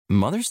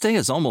Mother's Day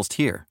is almost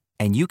here,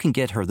 and you can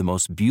get her the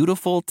most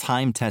beautiful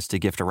time-tested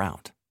gift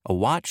around. A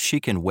watch she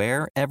can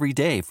wear every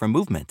day from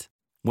Movement.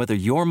 Whether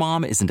your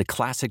mom is into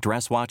classic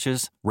dress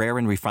watches, rare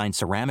and refined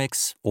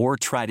ceramics, or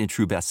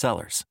tried-and-true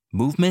bestsellers,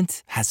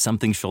 Movement has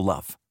something she'll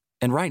love.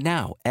 And right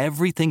now,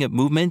 everything at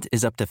Movement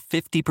is up to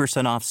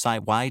 50% off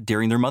site-wide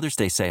during their Mother's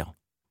Day sale.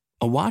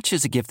 A watch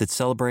is a gift that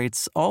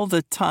celebrates all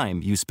the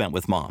time you spent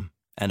with mom.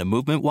 And a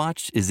Movement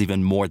watch is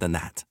even more than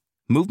that.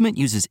 Movement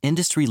uses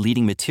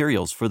industry-leading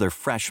materials for their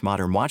fresh,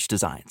 modern watch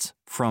designs,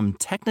 from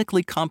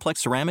technically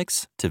complex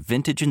ceramics to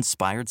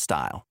vintage-inspired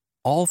style,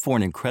 all for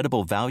an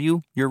incredible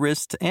value your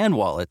wrist and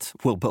wallet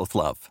will both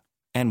love.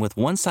 And with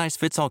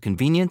one-size-fits-all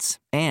convenience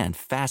and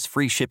fast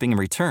free shipping and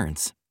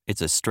returns,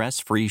 it's a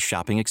stress-free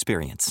shopping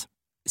experience.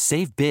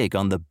 Save big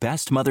on the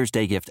best Mother's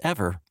Day gift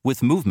ever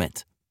with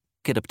Movement.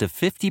 Get up to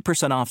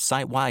 50% off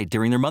site-wide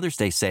during their Mother's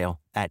Day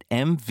sale at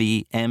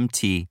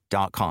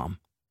MVMT.com.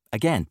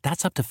 Again,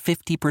 that's up to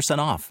 50%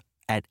 off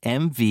at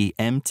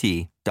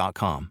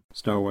MVMT.com.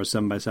 Star Wars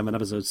 7x7,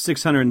 episode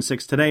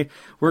 606 today.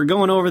 We're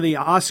going over the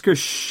Oscar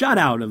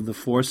shutout of The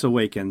Force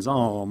Awakens.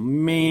 Oh,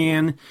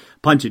 man.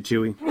 Punch it,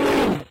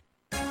 Chewie.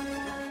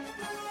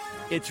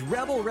 It's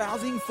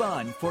rebel-rousing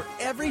fun for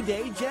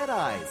everyday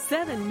Jedis.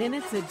 7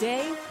 minutes a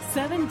day,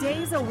 7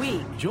 days a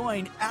week.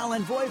 Join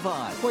Alan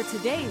Voivod for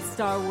today's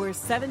Star Wars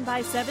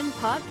 7x7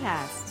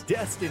 podcast.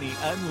 Destiny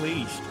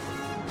Unleashed.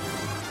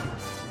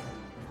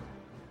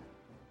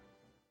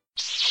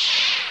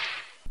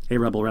 Hey,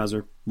 Rebel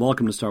Rouser.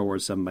 Welcome to Star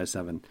Wars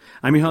 7x7.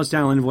 I'm your host,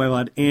 Alan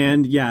Voivod,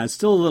 and yeah, it's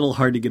still a little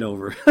hard to get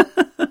over.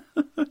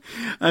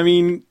 I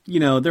mean, you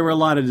know, there were a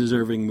lot of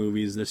deserving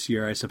movies this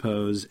year, I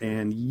suppose,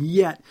 and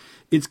yet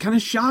it's kind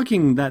of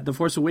shocking that The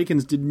Force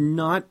Awakens did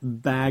not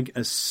bag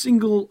a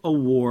single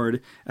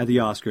award at the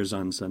Oscars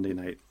on Sunday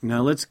night.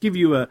 Now, let's give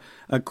you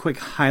a quick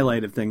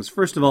highlight of things.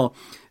 First of all,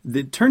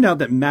 it turned out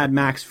that Mad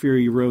Max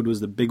Fury Road was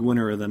the big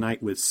winner of the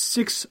night with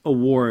 6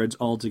 awards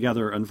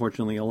altogether.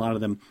 Unfortunately, a lot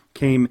of them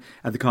came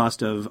at the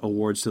cost of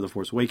awards to The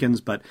Force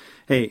Awakens. But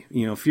hey,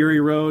 you know, Fury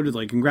Road,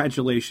 like,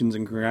 congratulations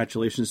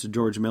to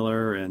George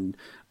Miller and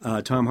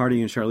Tom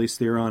Hardy and Charlize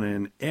Theron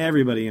and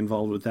everybody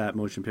involved with that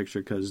motion picture,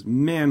 because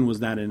man, was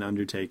that an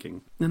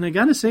undertaking. And I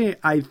gotta say,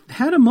 I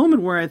had a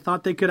moment where I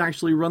thought they could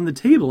actually run the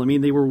table. I mean,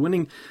 they were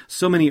winning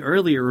so many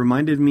early. It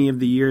reminded me of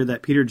the year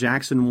that Peter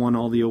Jackson won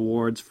all the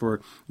awards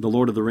for the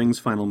Lord of the Rings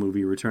final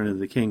movie, Return of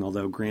the King,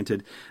 although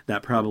granted,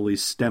 that probably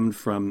stemmed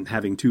from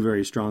having 2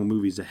 very strong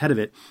movies ahead of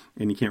it,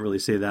 and you can't really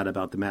say that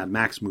about the Mad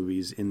Max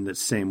movies in the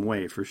same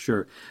way, for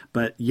sure.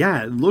 But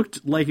yeah, it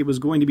looked like it was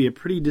going to be a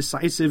pretty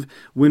decisive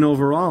win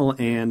overall,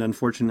 and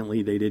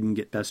unfortunately they didn't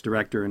get Best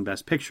Director and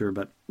Best Picture,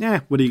 but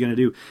what are you going to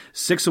do?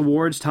 6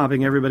 awards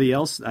topping everybody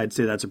else, I'd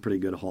say that's a pretty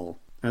good haul.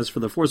 As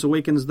for The Force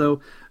Awakens, though,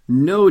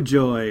 no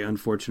joy,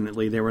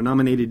 unfortunately. They were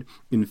nominated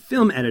in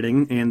film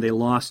editing, and they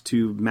lost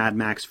to Mad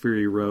Max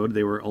Fury Road.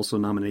 They were also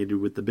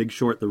nominated with The Big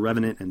Short, The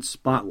Revenant, and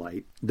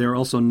Spotlight. They were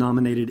also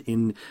nominated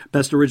in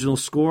Best Original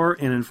Score,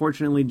 and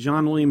unfortunately,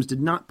 John Williams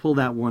did not pull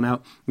that one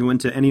out. It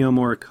went to Ennio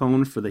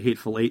Morricone for The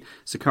Hateful Eight.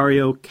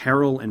 Sicario,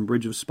 Carol, and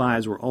Bridge of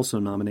Spies were also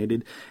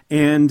nominated.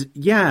 And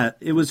yeah,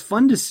 it was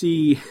fun to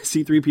see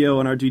C-3PO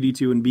and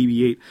R2-D2 and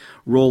BB-8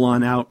 roll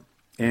on out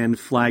and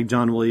flag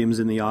John Williams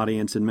in the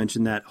audience and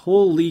mention that,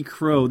 holy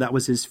crow, that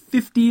was his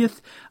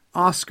 50th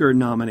Oscar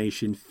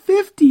nomination.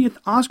 50th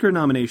Oscar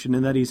nomination,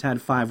 and that he's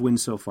had 5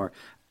 wins so far.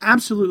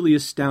 Absolutely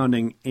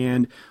astounding,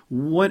 and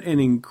what an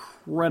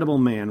incredible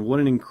man.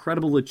 What an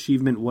incredible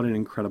achievement. What an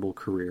incredible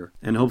career.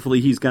 And hopefully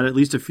he's got at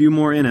least a few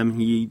more in him.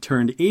 He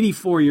turned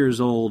 84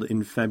 years old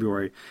in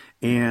February,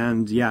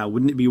 and yeah,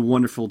 wouldn't it be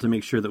wonderful to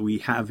make sure that we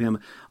have him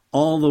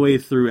all the way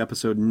through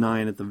episode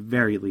 9 at the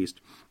very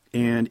least.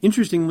 And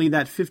interestingly,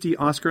 that 50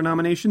 Oscar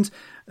nominations,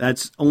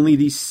 that's only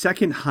the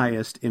second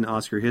highest in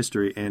Oscar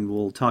history, and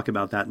we'll talk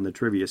about that in the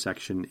trivia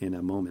section in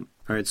a moment.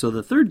 All right, so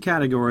the third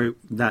category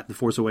that The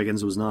Force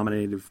Awakens was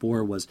nominated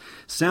for was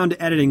sound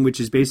editing, which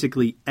is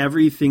basically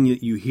everything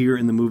that you hear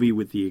in the movie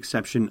with the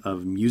exception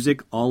of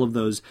music, all of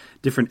those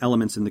different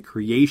elements in the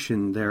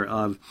creation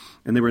thereof.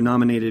 And they were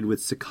nominated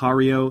with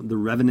Sicario, The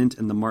Revenant,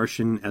 and The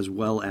Martian, as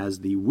well as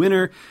the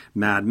winner,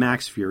 Mad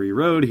Max Fury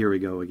Road. Here we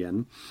go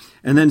again.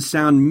 And then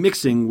sound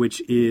mixing,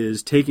 which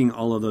is taking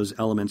all of those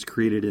elements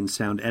created in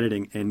sound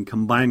editing and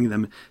combining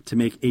them to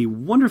make a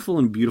wonderful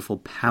and beautiful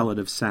palette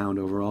of sound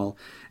overall.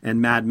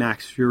 And Mad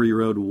Max Fury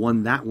Road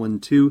won that one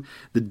too.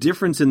 The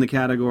difference in the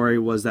category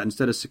was that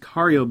instead of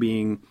Sicario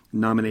being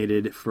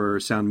nominated for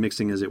sound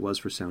mixing as it was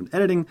for sound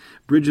editing,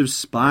 Bridge of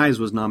Spies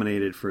was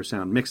nominated for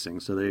sound mixing.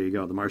 So there you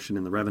go. The Martian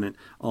and The Revenant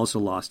also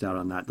lost out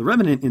on that. The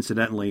Revenant,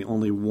 incidentally,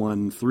 only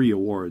won 3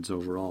 awards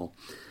overall.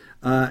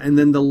 And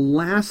then the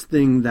last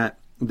thing that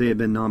they had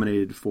been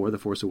nominated for, The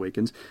Force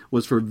Awakens,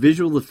 was for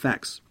visual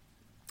effects.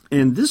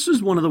 And this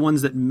was one of the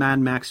ones that Mad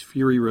Max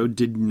Fury Road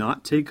did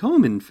not take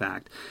home, in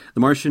fact. The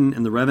Martian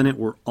and The Revenant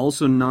were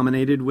also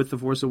nominated with The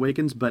Force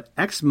Awakens, but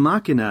Ex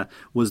Machina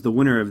was the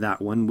winner of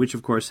that one, which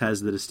of course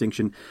has the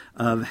distinction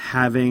of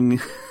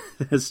having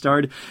has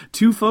starred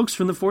 2 folks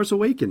from The Force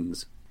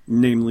Awakens.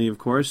 Namely, of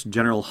course,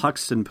 General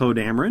Hux and Poe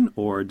Dameron,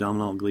 or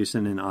Domhnall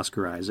Gleeson and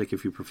Oscar Isaac,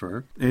 if you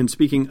prefer. And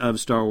speaking of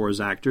Star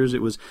Wars actors,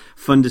 it was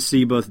fun to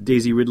see both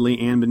Daisy Ridley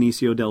and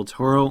Benicio del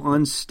Toro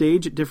on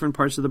stage at different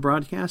parts of the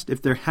broadcast.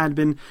 If there had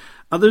been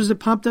others that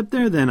popped up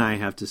there, then I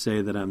have to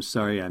say that I'm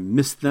sorry I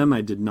missed them.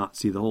 I did not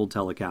see the whole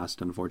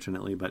telecast,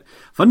 unfortunately, but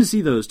fun to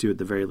see those two at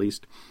the very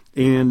least.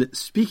 And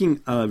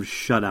speaking of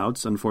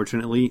shutouts,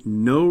 unfortunately,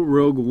 no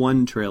Rogue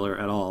One trailer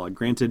at all.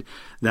 Granted,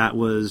 that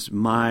was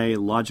my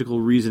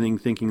logical reasoning,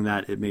 thinking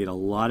that it made a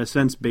lot of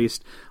sense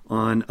based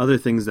on other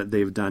things that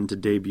they've done to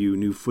debut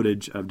new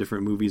footage of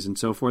different movies and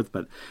so forth,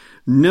 but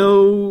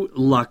no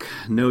luck,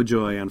 no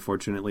joy,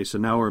 unfortunately. So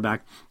now we're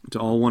back to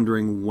all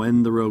wondering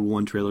when the Rogue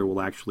One trailer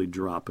will actually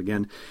drop.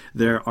 Again,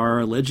 there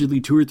are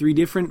allegedly 2 or 3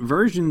 different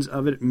versions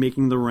of it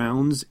making the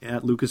rounds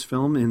at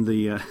Lucasfilm in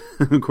the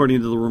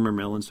according to the rumor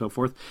mill and so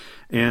forth,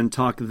 and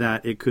talk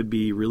that it could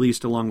be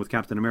released along with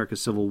Captain America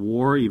Civil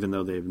War, even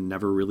though they've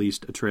never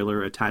released a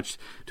trailer attached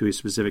to a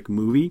specific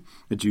movie.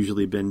 It's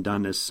usually been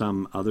done as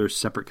some other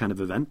separate kind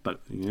of event, but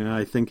yeah,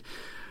 I think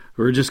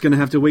we're just going to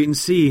have to wait and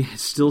see. It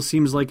still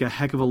seems like a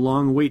heck of a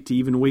long wait to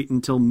even wait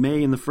until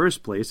May in the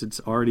first place. It's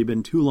already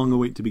been too long a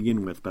wait to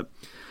begin with, but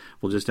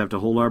we'll just have to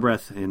hold our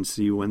breath and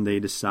see when they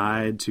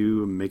decide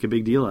to make a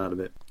big deal out of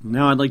it.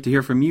 Now I'd like to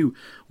hear from you.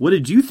 What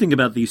did you think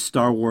about these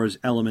Star Wars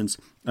elements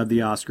of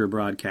the Oscar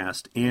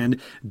broadcast? And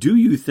do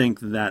you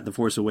think that The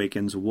Force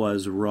Awakens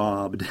was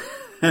robbed,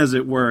 as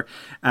it were,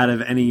 out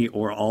of any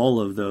or all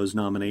of those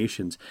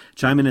nominations?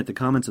 Chime in at the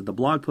comments of the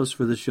blog post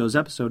for this show's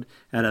episode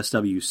at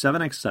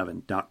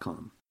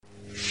sw7x7.com.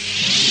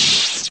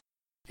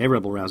 Hey,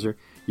 Rebel Rouser.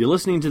 You're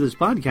listening to this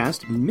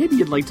podcast. Maybe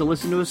you'd like to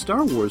listen to a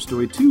Star Wars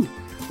story too.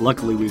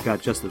 Luckily, we've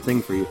got just the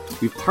thing for you.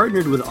 We've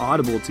partnered with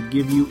Audible to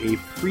give you a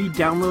free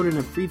download and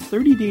a free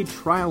 30-day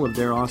trial of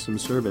their awesome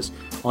service.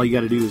 All you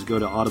got to do is go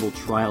to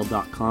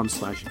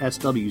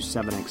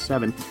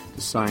audibletrial.com/SW7x7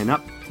 to sign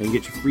up and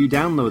get your free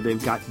download.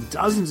 They've got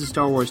dozens of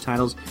Star Wars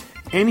titles,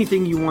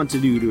 anything you want to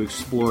do to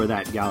explore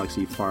that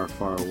galaxy far,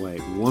 far away.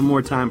 One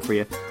more time for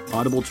you,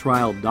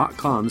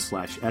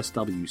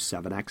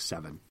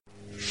 audibletrial.com/SW7x7.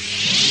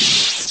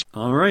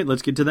 All right,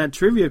 let's get to that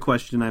trivia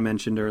question I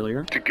mentioned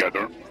earlier.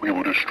 Together, we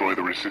will destroy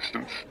the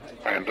Resistance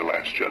and The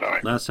Last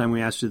Jedi. Last time we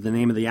asked you the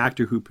name of the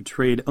actor who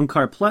portrayed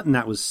Unkar Plutt, and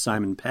that was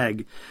Simon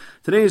Pegg.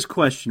 Today's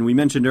question, we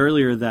mentioned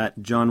earlier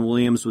that John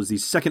Williams was the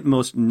second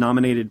most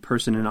nominated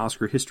person in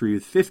Oscar history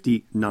with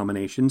 50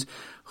 nominations.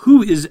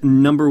 Who is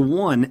number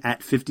 1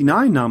 at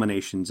 59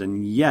 nominations?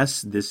 And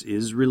yes, this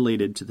is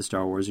related to the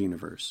Star Wars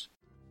universe.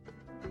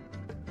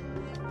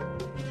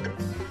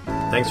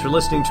 Thanks for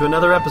listening to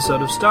another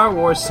episode of Star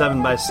Wars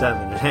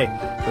 7x7. And hey,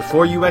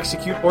 before you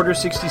execute Order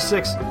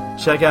 66,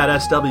 check out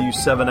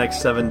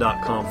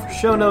SW7x7.com for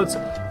show notes,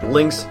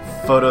 links,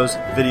 photos,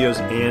 videos,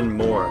 and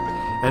more.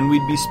 And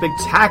we'd be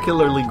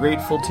spectacularly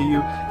grateful to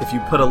you if you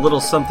put a little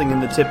something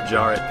in the tip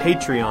jar at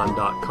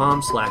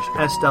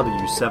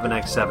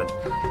patreon.com/SW7x7.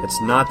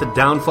 It's not the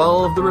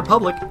downfall of the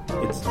Republic,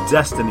 it's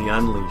destiny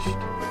unleashed.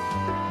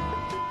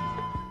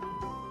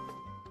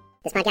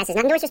 This podcast is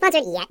not endorsed or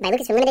sponsored yet by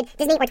Lucasfilm Limited,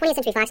 Disney, or 20th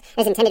Century Fox.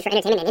 It is intended for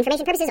entertainment and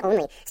information purposes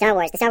only. Star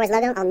Wars, the Star Wars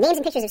logo, all names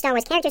and pictures of Star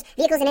Wars characters,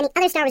 vehicles, and any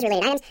other Star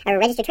Wars-related items are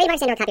registered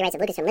trademarks and/or copyrights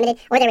of Lucasfilm Limited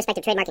or their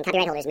respective trademark and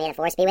copyright holders. May the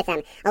Force be with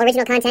them. All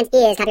original content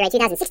is copyright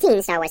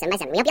 2016 Star Wars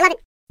 7x7. We hope you love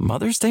it.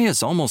 Mother's Day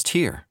is almost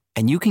here,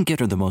 and you can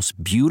get her the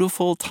most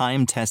beautiful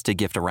time-tested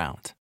gift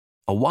around.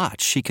 A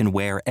watch she can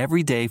wear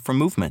every day from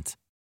Movement.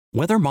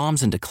 Whether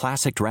mom's into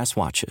classic dress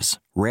watches,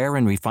 rare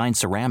and refined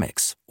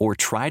ceramics, or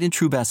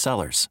tried-and-true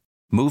bestsellers,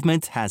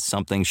 Movement has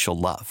something she'll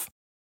love.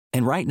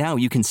 And right now,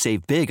 you can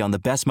save big on the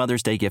best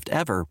Mother's Day gift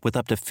ever with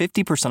up to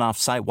 50% off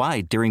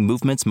site-wide during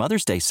Movement's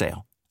Mother's Day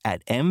sale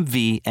at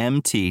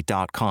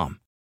MVMT.com.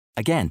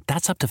 Again,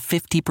 that's up to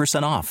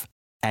 50% off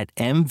at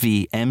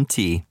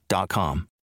MVMT.com.